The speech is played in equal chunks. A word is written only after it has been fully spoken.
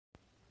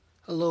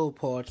Hello,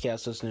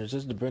 podcast listeners.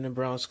 This is the Brendan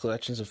Brown's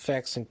Collections of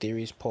Facts and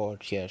Theories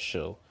podcast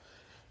show.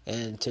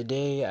 And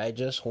today I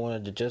just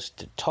wanted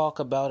to talk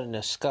about and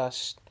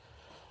discuss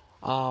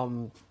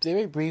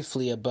very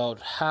briefly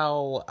about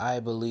how I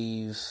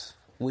believe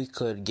we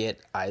could get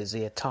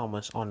Isaiah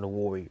Thomas on the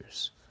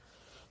Warriors.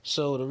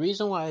 So the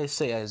reason why I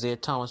say Isaiah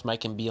Thomas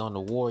might can be on the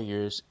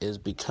Warriors is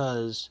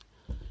because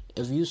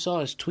if you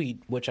saw his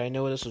tweet, which I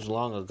know this was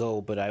long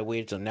ago, but I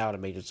waited till now to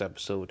make this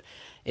episode,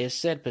 it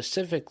said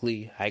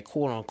specifically, I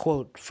quote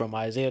unquote, from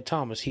Isaiah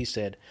Thomas, he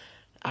said,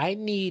 I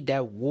need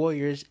that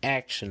Warriors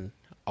action.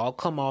 I'll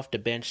come off the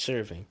bench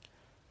serving.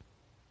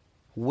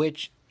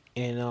 Which,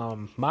 in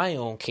my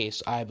own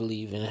case, I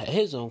believe, in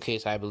his own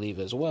case, I believe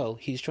as well,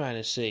 he's trying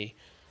to say,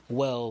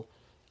 well,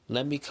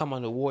 let me come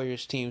on the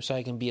Warriors team so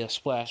I can be a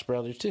splash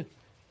brother too.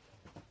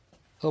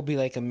 He'll be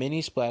like a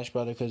mini Splash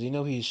Brother because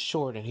he's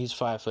short and he's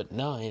 5'9",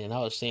 and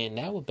I was saying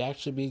that would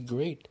actually be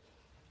great.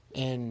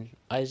 And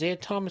Isaiah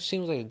Thomas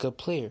seems like a good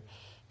player.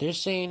 They're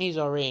saying he's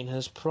already in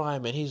his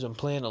prime and he's been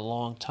playing a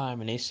long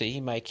time, and they say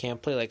he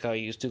can't play like how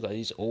he used to because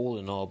he's old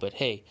and all. But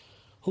hey,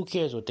 who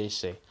cares what they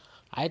say?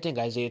 I think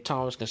Isaiah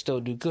Thomas can still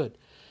do good.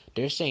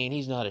 They're saying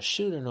he's not a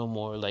shooter no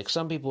more. Like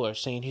some people are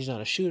saying he's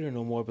not a shooter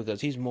no more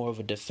because he's more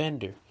of a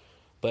defender.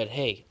 But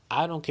hey,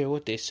 I don't care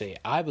what they say.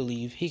 I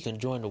believe he can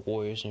join the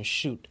Warriors and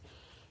shoot.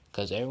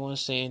 Because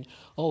everyone's saying,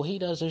 oh, he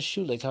doesn't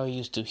shoot like how he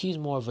used to. He's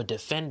more of a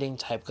defending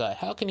type guy.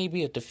 How can he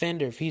be a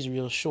defender if he's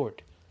real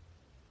short?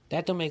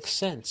 That don't make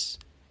sense.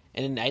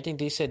 And I think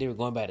they said they were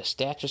going by the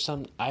stats or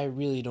something. I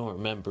really don't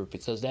remember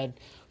because that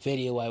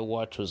video I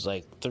watched was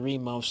like 3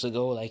 months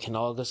ago, like in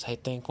August, I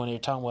think, when they were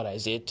talking about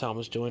Isaiah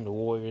Thomas joining the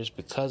Warriors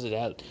because of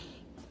that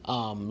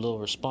little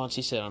response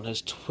he said on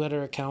his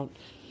Twitter account.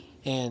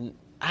 And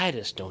I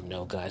just don't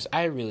know, guys.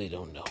 I really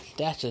don't know.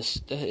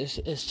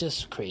 It's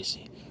just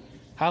crazy.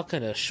 How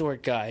can a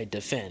short guy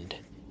defend?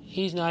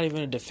 He's not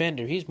even a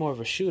defender. He's more of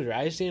a shooter.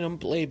 I've seen him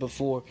play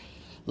before,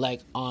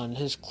 like on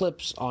his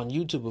clips on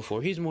YouTube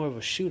before. He's more of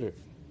a shooter.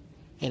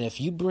 And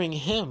if you bring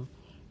him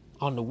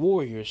on the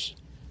Warriors,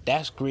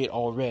 that's great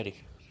already.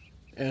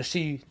 And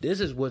see, this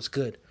is what's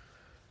good.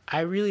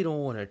 I really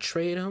don't want to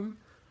trade him,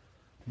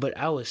 but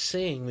I was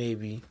saying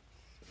maybe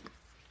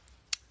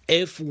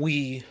if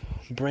we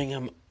bring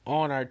him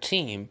on our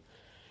team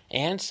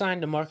and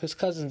sign DeMarcus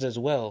Cousins as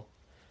well,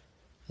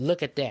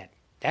 look at that.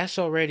 That's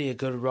already a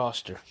good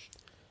roster.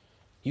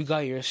 You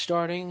got your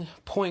starting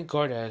point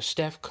guard as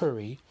Steph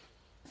Curry,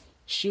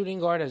 shooting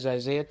guard as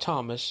Isaiah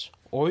Thomas,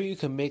 or you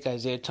can make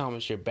Isaiah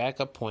Thomas your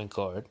backup point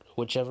guard,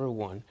 whichever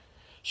one.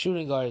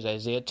 Shooting guard is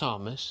Isaiah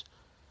Thomas,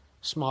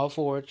 small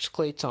forwards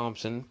Klay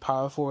Thompson,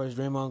 power forwards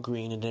Draymond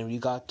Green, and then you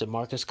got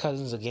DeMarcus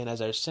Cousins again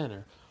as our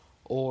center.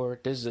 Or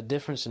this is a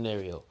different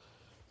scenario.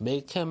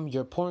 Make him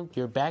your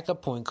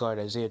backup point guard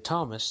Isaiah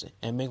Thomas,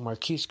 and make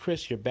Marquise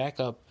Chriss your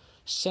backup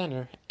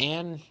center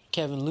and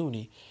Kevin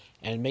Looney,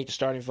 and make the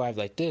starting five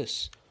like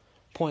this: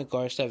 point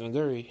guard Stephen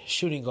Curry,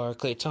 shooting guard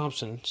Klay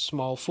Thompson,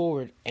 small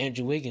forward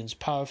Andrew Wiggins,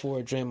 power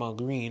forward Draymond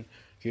Green,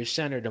 your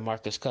center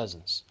DeMarcus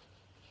Cousins.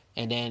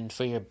 And then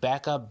for your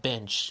backup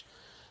bench,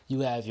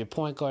 you have your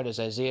point guard as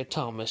Isaiah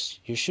Thomas,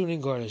 your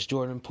shooting guard is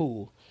Jordan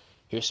Poole,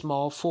 your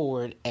small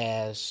forward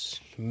as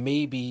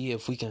maybe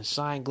if we can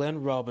sign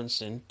Glenn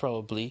Robinson,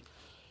 probably.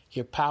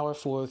 Your power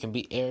forward can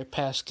be Eric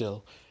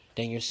Paschall,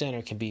 then your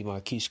center can be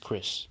Marquise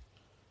Chriss.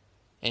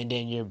 And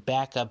then your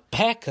backup,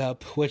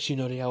 which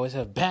they always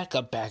have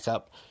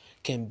backup,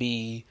 can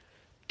be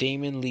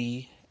Damon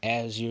Lee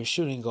as your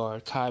shooting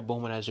guard, Kai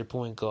Bowman as your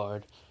point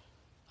guard.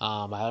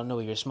 I don't know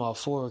what your small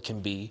forward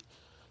can be.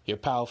 Your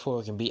power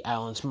forward can be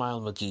Allen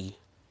Smile McGee.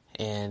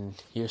 And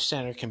your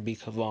center can be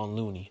Kevon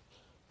Looney.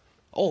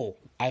 Oh,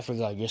 I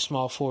forgot. Your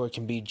small forward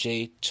can be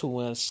Jay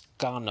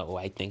Tuenscano.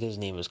 I think his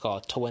name is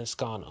called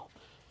Tuenscano.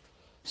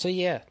 So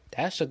yeah,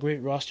 that's a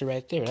great roster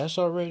right there. That's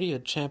already a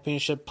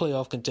championship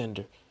playoff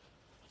contender.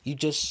 You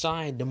just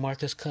signed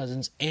DeMarcus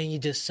Cousins and you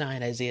just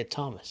signed Isaiah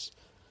Thomas.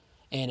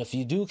 And if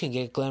you can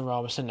get Glenn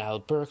Robinson and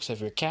Alec Burks,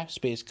 if your cap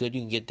space good, you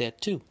can get that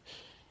too.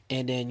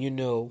 And then,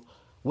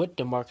 with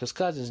DeMarcus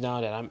Cousins, now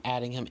that I'm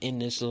adding him in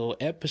this little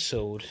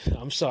episode,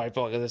 I'm sorry,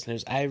 podcast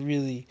listeners,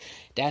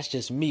 that's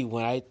just me.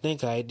 When I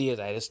think of ideas,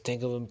 I just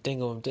think of them.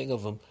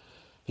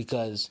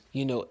 Because,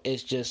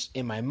 it's just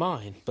in my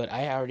mind. But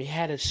I already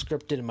had it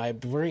scripted in my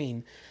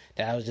brain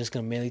that I was just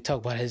going to mainly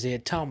talk about Isaiah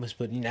Thomas.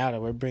 But now that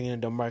we're bringing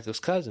in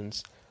DeMarcus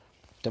Cousins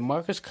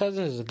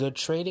is a good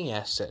trading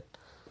asset.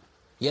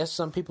 Yes,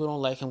 some people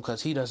don't like him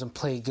because he doesn't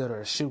play good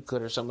or shoot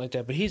good or something like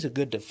that, but he's a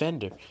good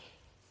defender.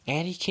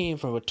 And he came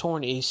from a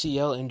torn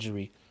ACL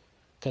injury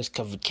because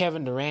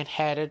Kevin Durant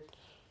had it,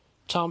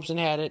 Thompson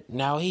had it,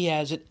 now he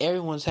has it.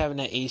 Everyone's having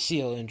that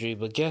ACL injury,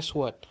 but guess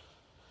what?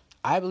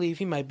 I believe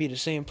he might be the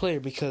same player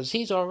because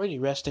he's already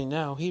resting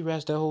now. He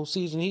rested the whole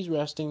season. He's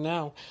resting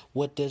now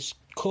with this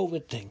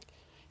COVID thing.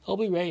 He'll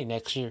be ready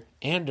next year.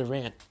 And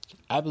Durant,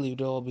 I believe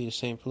they'll all be the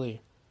same player.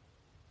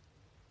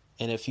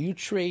 And if you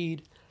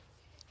trade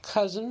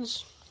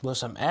Cousins with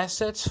some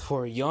assets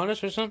for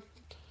Giannis or something,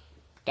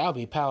 that would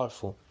be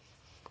powerful.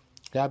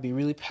 That would be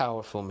really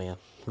powerful, man.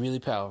 Really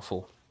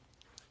powerful.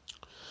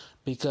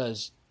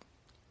 Because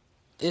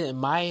in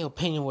my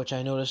opinion, which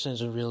I know this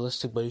isn't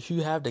realistic, but if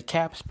you have the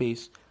cap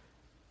space,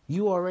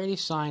 you already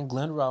signed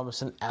Glenn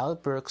Robinson,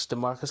 Alec Burks,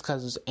 DeMarcus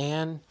Cousins,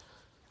 and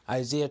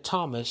Isaiah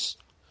Thomas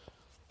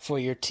for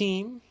your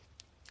team,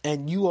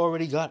 and you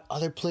already got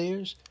other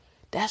players.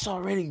 That's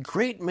already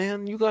great,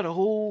 man. You got a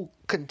whole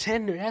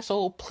contender. That's a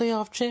whole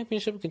playoff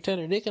championship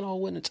contender. They can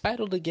all win a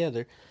title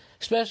together,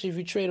 especially if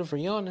you trade them for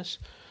Giannis.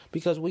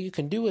 Because what you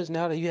can do is,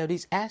 now that you have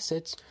these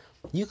assets,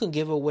 you can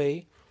give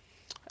away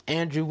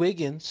Andrew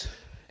Wiggins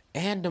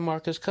and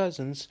DeMarcus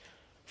Cousins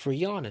for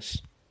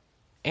Giannis.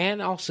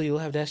 And also you'll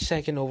have that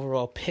second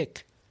overall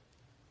pick.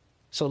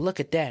 So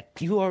look at that.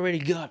 You already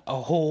got a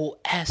whole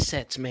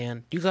assets,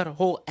 man. You got a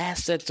whole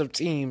assets of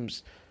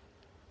teams.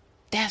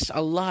 That's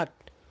a lot.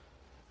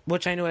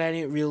 Which I know that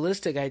ain't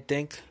realistic, I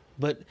think.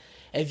 But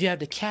if you have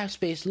the cap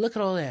space, look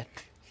at all that.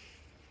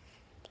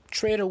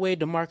 Trade away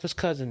DeMarcus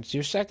Cousins,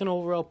 your second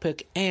overall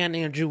pick, and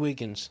Andrew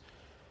Wiggins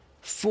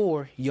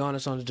for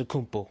Giannis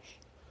Antetokounmpo.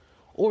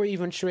 Or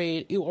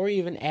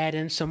even add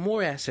in some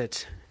more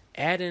assets.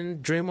 Add in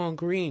Draymond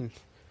Green.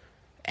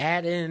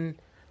 Add in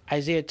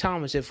Isaiah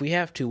Thomas if we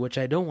have to, which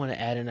I don't want to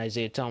add in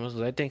Isaiah Thomas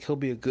because I think he'll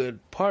be a good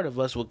part of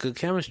us with good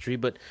chemistry,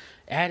 but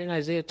add in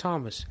Isaiah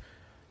Thomas.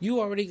 You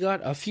already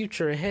got a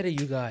future ahead of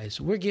you guys.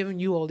 We're giving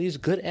you all these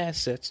good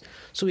assets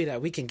so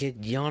that we can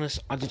get Giannis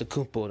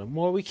Antetokounmpo. The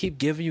more we keep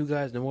giving you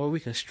guys, the more we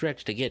can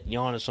stretch to get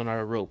Giannis on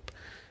our rope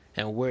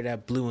and wear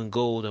that blue and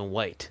gold and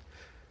white.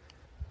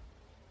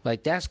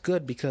 Like, that's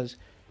good because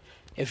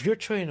if you're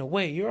trading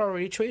away, you're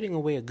already trading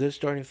away a good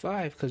starting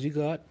five because you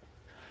got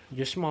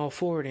your small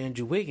forward,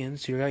 Andrew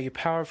Wiggins. You got your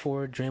power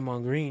forward,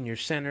 Draymond Green. Your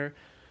center,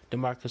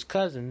 DeMarcus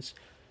Cousins.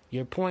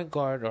 Your point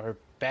guard or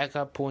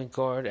backup point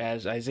guard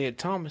as Isaiah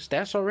Thomas.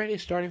 That's already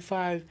starting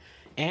five.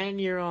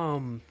 And your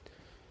and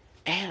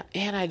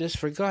I just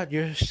forgot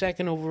your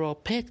second overall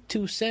pick,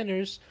 2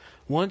 centers,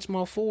 1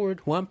 small forward,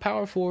 1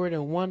 power forward,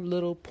 and 1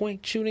 little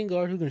point shooting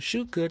guard who can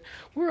shoot good.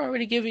 We're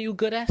already giving you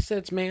good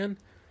assets, man.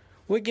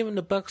 We're giving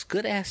the Bucks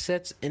good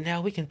assets, and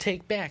now we can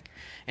take back.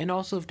 And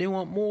also, if they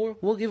want more,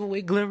 we'll give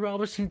away Glenn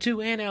Robinson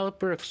too, and Alec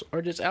Burks,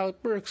 or just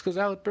Alec Burks, because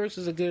Alec Burks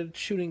is a good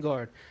shooting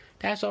guard.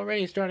 That's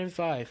already starting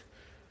 5.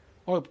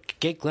 Or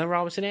get Glenn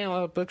Robinson and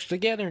Alec Burks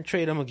together and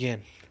trade them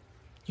again.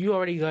 You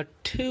already got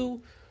 2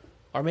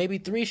 or maybe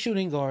 3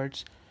 shooting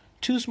guards,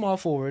 2 small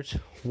forwards,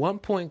 1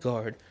 point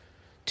guard,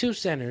 2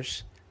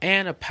 centers,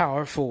 and a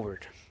power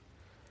forward.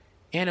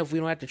 And if we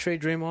don't have to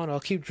trade Draymond, I'll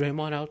keep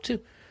Draymond out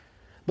too.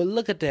 But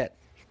look at that.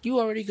 You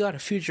already got a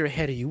future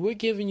ahead of you. We're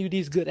giving you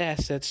these good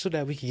assets so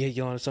that we can get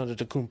Giannis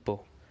Antetokounmpo.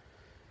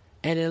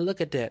 And then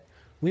look at that.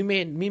 We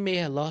may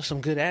have lost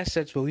some good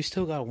assets, but we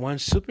still got 1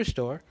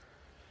 superstar.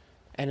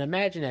 And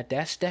imagine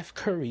that's Steph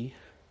Curry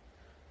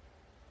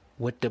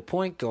with the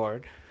point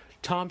guard,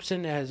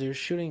 Thompson as your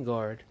shooting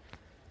guard,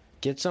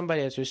 get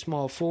somebody as your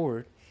small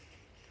forward.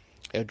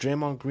 If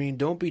Draymond Green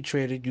don't be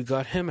traded, you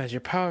got him as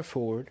your power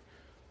forward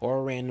or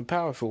a random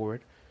power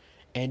forward.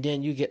 And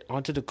then you get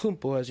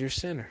Antetokounmpo as your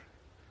center.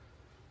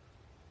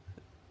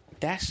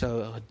 That's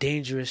a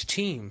dangerous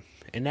team.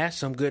 And that's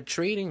some good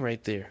trading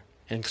right there.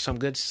 And some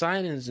good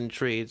signings and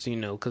trades,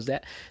 because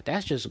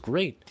that's just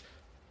great.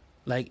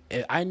 Like,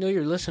 I know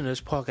you're listening to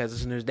this podcast,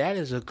 listeners. That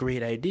is a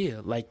great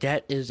idea. Like,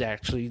 that is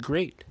actually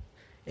great.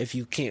 If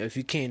you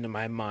came to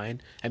my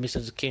mind,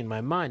 since it came to my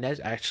mind, that's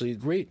actually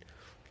great.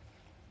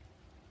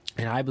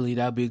 And I believe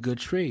that would be a good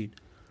trade.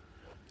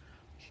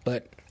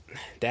 But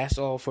that's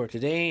all for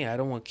today. I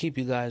don't want to keep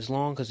you guys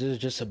long because this is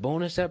just a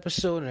bonus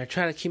episode. And I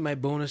try to keep my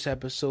bonus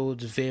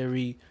episodes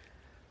very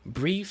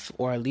brief,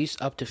 or at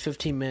least up to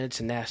 15 minutes,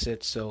 and that's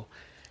it. So,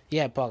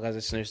 yeah, podcast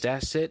listeners,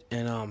 that's it.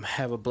 And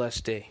have a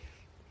blessed day.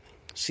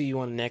 See you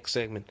on the next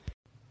segment.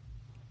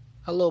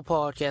 Hello,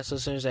 podcast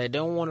listeners. I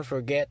don't want to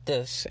forget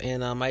this,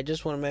 and I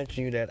just want to mention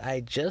to you that I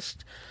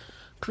just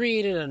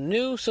created a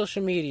new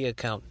social media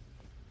account.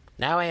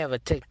 Now I have a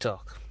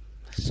TikTok.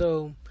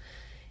 So,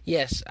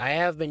 yes, I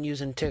have been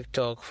using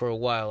TikTok for a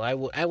while.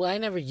 I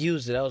never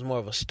used it. I was more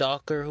of a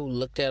stalker who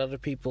looked at other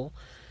people.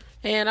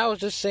 And I was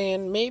just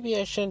saying, maybe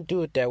I shouldn't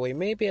do it that way.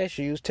 Maybe I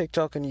should use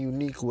TikTok in a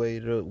unique way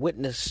to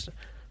witness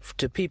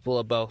to people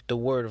about the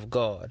Word of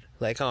God.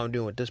 Like how I'm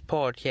doing with this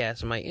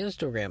podcast and my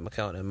Instagram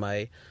account and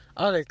my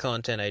other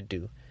content I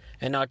do.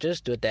 And not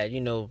just with that,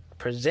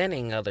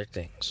 presenting other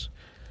things.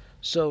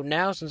 So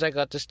now, since I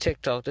got this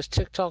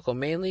TikTok will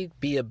mainly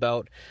be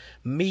about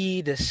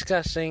me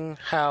discussing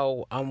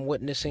how I'm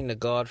witnessing to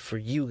God for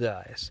you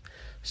guys.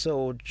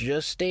 So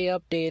just stay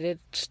updated,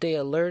 stay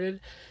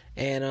alerted,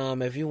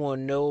 and if you want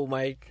to know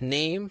my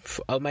name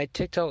of my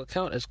TikTok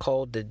account, is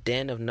called The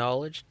Den of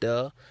Knowledge,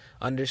 _den_of_knowledge,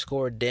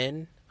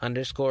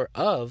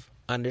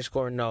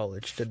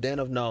 The Den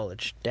of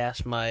Knowledge.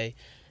 That's my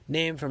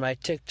name for my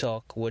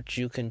TikTok, which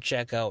you can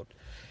check out.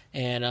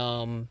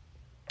 And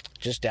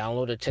just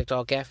download the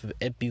TikTok app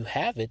if you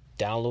have it.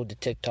 Download the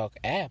TikTok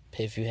app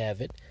if you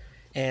have it.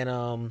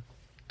 And,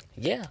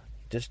 yeah,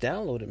 just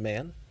download it,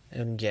 man.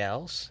 And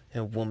gals,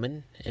 and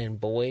women, and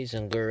boys,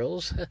 and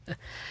girls.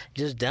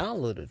 Just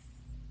download it.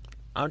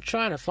 I'm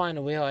trying to find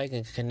a way how I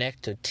can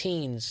connect to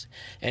teens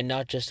and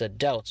not just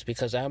adults,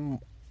 because I'm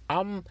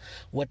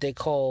what they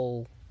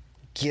call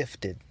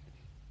gifted.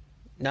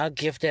 Not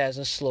gifted as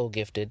in slow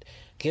gifted,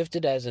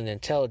 gifted as an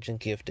intelligent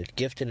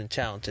gifted and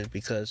talented,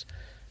 because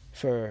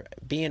for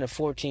being a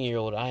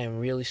 14-year-old, I am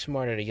really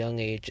smart at a young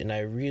age, and I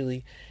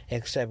really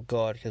accept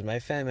God, because my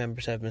family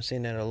members have been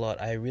saying that a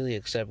lot. I really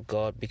accept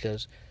God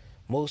because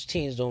most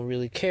teens don't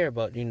really care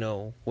about,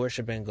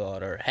 worshiping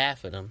God, or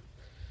half of them.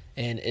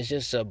 And it's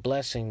just a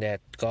blessing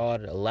that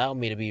God allowed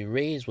me to be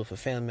raised with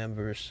family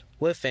members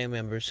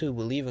who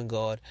believe in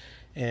God,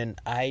 and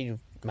I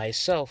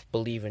myself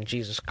believe in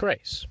Jesus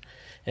Christ.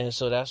 And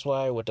so that's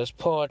why with this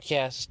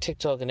podcast,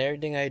 TikTok, and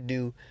everything I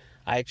do,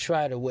 I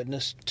try to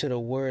witness to the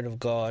Word of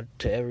God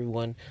to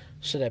everyone,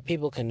 so that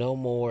people can know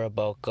more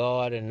about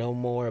God and know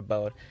more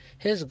about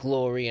His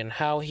glory and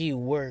how He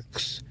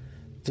works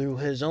through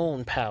His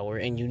own power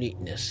and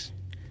uniqueness.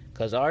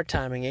 Because our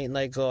timing ain't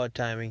like God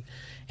timing,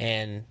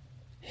 and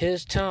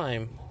His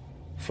time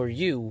for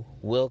you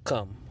will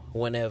come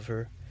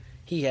whenever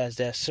He has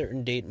that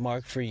certain date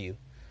marked for you.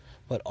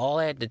 But all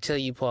I had to tell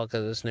you,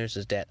 podcast listeners,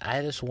 is that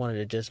I just wanted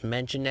to just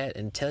mention that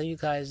and tell you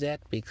guys that,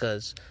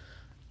 because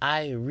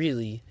I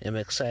really am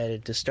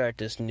excited to start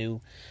this new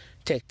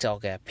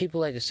TikTok app.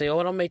 People like to say,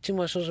 oh, don't make too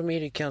much social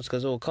media accounts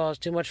because it will cause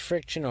too much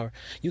friction, or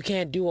you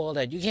can't do all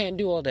that, you can't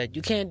do all that,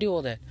 you can't do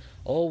all that.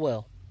 Oh,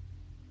 well,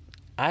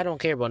 I don't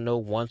care about no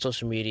one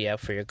social media app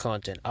for your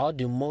content. I'll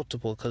do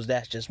multiple, because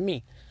that's just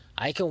me.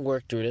 I can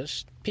work through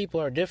this. People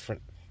are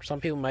different.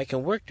 Some people might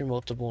can work through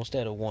multiple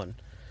instead of one.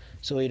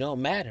 So it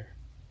don't matter.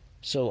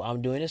 So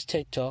I'm doing this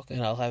TikTok,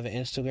 and I'll have an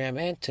Instagram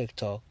and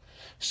TikTok.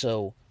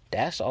 So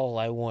that's all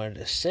I wanted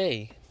to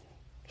say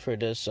for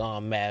this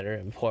matter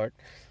and part.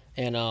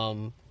 And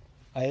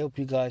I hope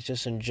you guys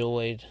just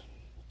enjoyed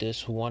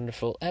this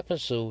wonderful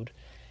episode,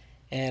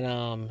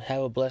 and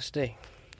have a blessed day.